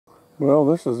Well,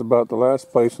 this is about the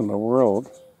last place in the world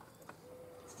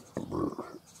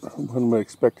when we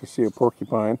expect to see a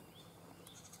porcupine.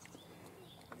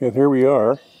 Yet here we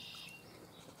are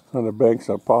on the banks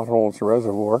of Potholes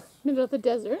Reservoir. Middle of the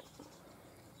desert.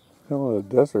 Middle of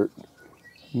the desert.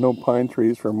 No pine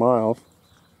trees for miles.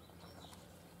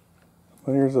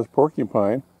 But here's this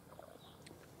porcupine.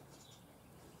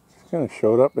 He's kind of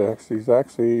showed up next. He's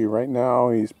actually, right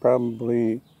now, he's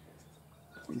probably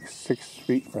 6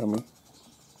 feet from me.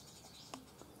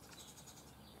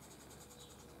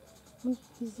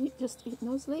 He's just eating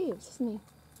those leaves, isn't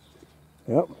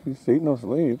he? Yep, he's eating those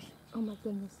leaves. Oh my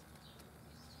goodness.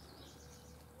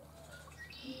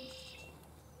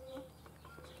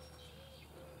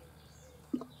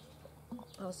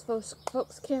 Those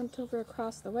folks camped over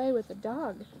across the way with a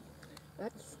dog.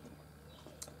 That's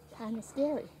kind of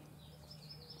scary.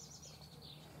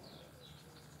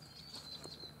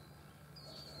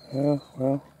 Yeah,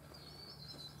 well.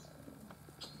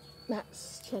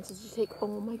 That's chances you take.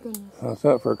 Oh my goodness. How's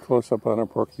that for a close-up on a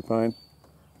porcupine?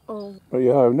 Oh. But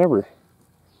yeah, I've never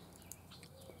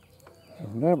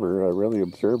really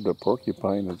observed a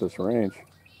porcupine at this range.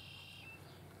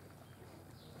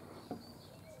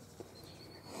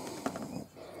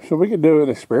 So we could do an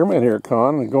experiment here,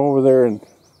 Con, and go over there and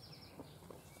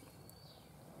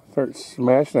start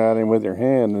smashing at him with your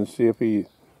hand and see if he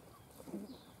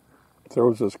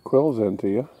throws his quills into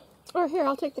you. Or here,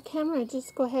 I'll take the camera and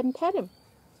just go ahead and pet him.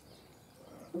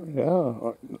 Yeah.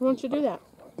 Why don't you do that?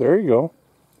 There you go.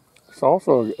 It's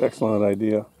also an excellent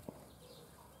idea.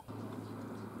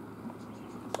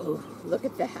 Oh, look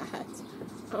at that.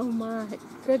 Oh my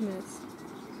goodness.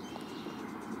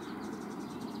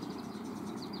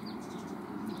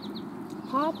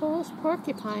 Potholes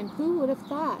Porcupine, who would have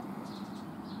thought?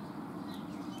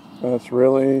 That's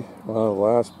really one of the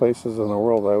last places in the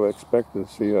world I would expect to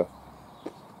see a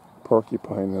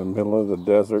porcupine in the middle of the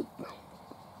desert.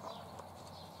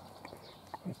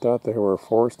 I thought they were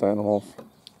forest animals.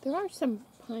 There are some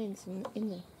pines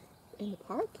in the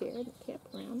park here, in the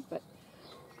campground, but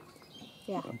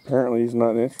yeah. Apparently he's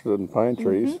not interested in pine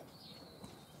trees.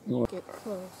 Get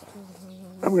close to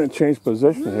him. I'm going to change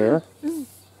position here.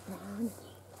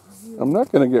 I'm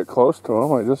not going to get close to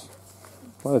him. I just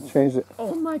want to change it.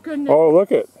 Oh my goodness. Oh,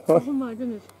 look it. Oh my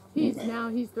goodness. He's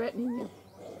threatening you.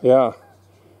 Yeah.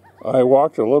 I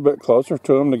walked a little bit closer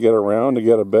to him to get around to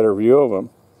get a better view of him.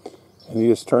 And he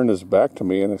just turned his back to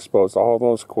me and exposed all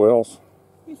those quills.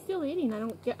 He's still eating. I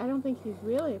don't think he's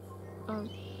really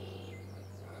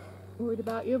worried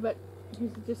about you, but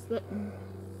he's just letting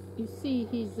you see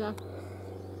he's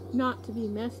not to be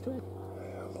messed with.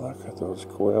 Look at those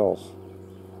quills.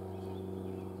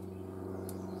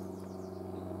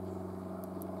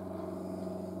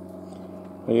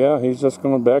 Yeah, he's just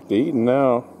going back to eating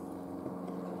now.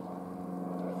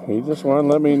 He just wanted to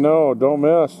let me know, don't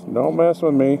mess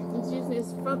with me. He's using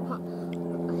his front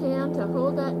hand to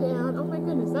hold that down. Oh my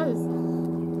goodness, that is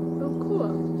so cool.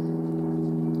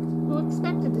 Who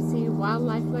expected to see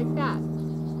wildlife like that?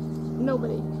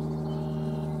 Nobody.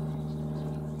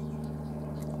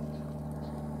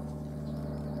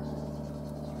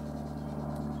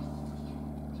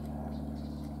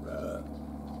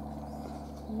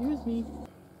 Excuse me.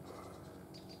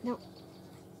 Now,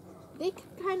 they can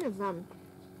kind of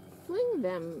fling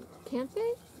them, can't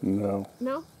they? No.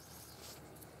 No?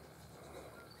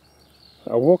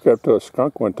 I woke up to a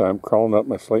skunk one time crawling up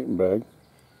my sleeping bag.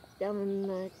 Down on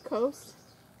the coast.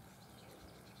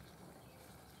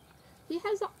 He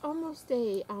has almost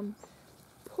a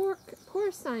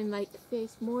porcine-like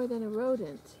face more than a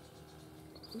rodent.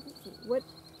 What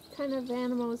kind of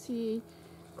animal is he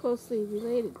closely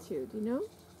related to? Do you know?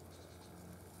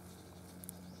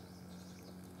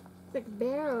 Like a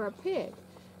bear or a pig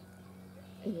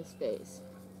in his face.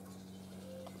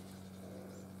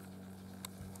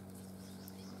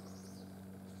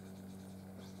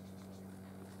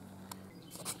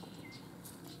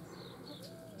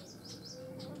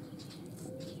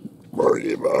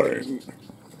 Porcupine.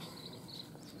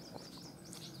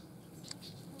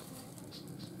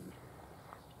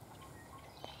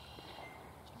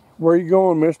 Where are you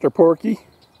going, Mr. Porky?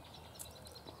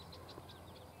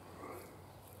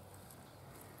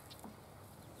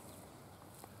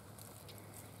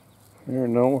 You're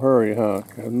in no hurry, huh?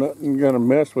 'Cause nothing gonna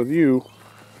mess with you.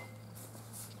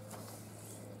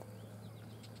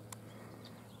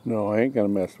 No, I ain't gonna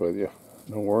mess with you.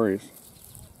 No worries.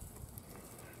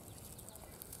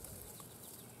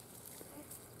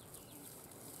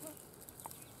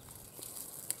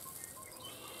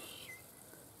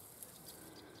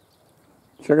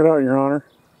 Check it out, Your Honor.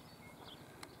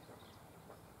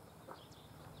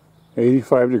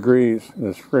 85 degrees and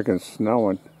it's freaking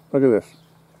snowing. Look at this.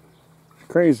 It's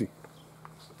crazy.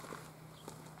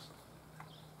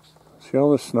 See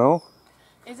all this snow?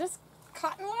 Is this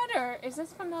cottonwood or is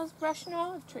this from those brush and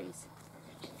olive trees?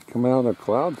 It's coming out of the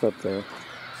clouds up there.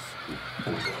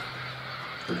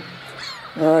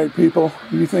 Alright people,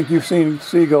 you think you've seen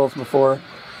seagulls before.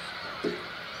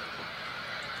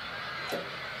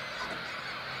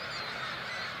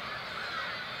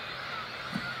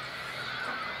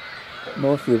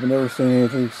 Most of you have never seen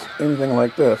anything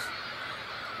like this.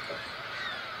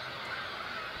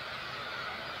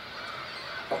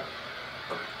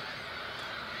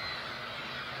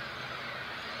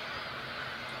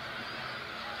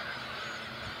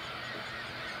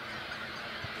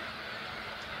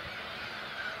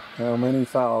 How many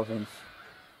thousands?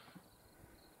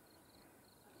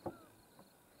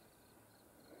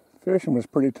 Fishing was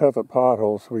pretty tough at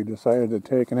Potholes, so we decided to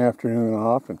take an afternoon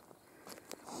off and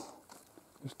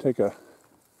just take a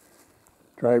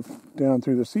drive down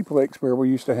through the Steeple Lakes where we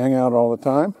used to hang out all the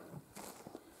time.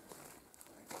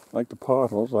 Like the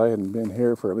Potholes, I hadn't been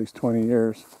here for at least 20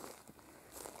 years.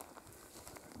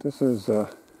 This is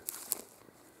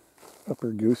Upper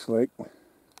Goose Lake.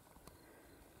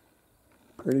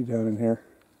 Pretty down in here.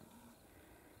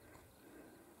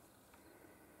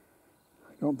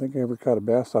 I don't think I ever caught a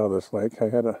bass out of this lake. I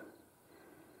had a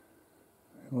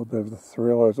little bit of the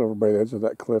thrill. I was over by the edge of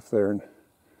that cliff there and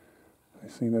I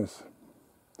seen this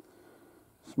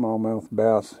smallmouth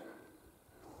bass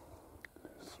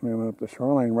swimming up the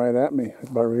shoreline right at me. I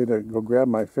was about ready to go grab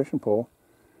my fishing pole.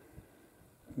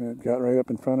 And it got right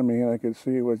up in front of me and I could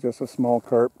see it was just a small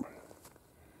carp.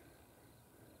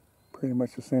 Pretty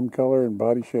much the same color and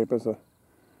body shape as a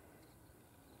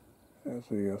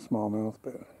smallmouth,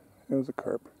 but it was a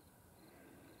carp.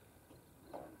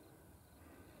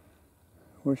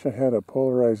 Wish I had a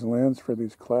polarized lens for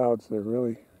these clouds. They're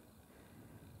really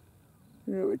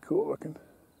cool looking.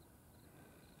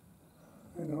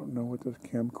 I don't know what this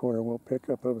camcorder will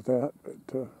pick up of that,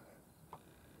 but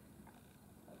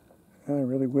yeah,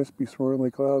 really wispy,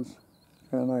 swirly clouds.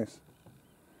 Kind of nice.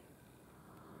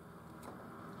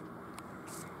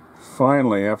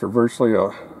 Finally, after virtually a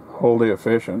whole day of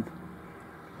fishing,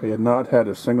 I had not had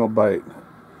a single bite.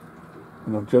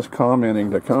 And I'm just commenting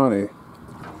to Connie,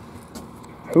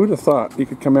 who'd have thought you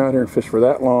could come out here and fish for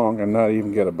that long and not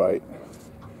even get a bite?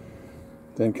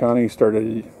 Then Connie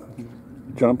started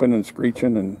jumping and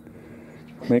screeching and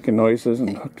making noises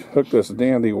and hooked this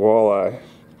dandy walleye.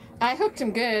 I hooked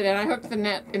him good, and I hooked the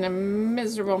net in a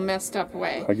miserable, messed up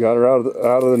way. I got her out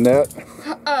of the net.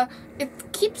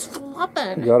 It keeps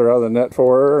flopping. I got her out of the net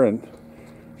for her, and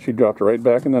she dropped it right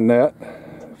back in the net.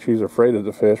 She's afraid of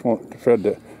the fish, afraid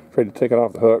to take it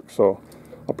off the hook. So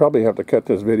I'll probably have to cut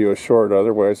this video short.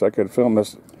 Otherwise, I could film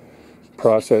this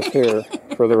process here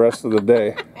for the rest of the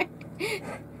day.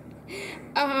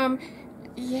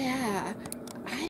 Yeah.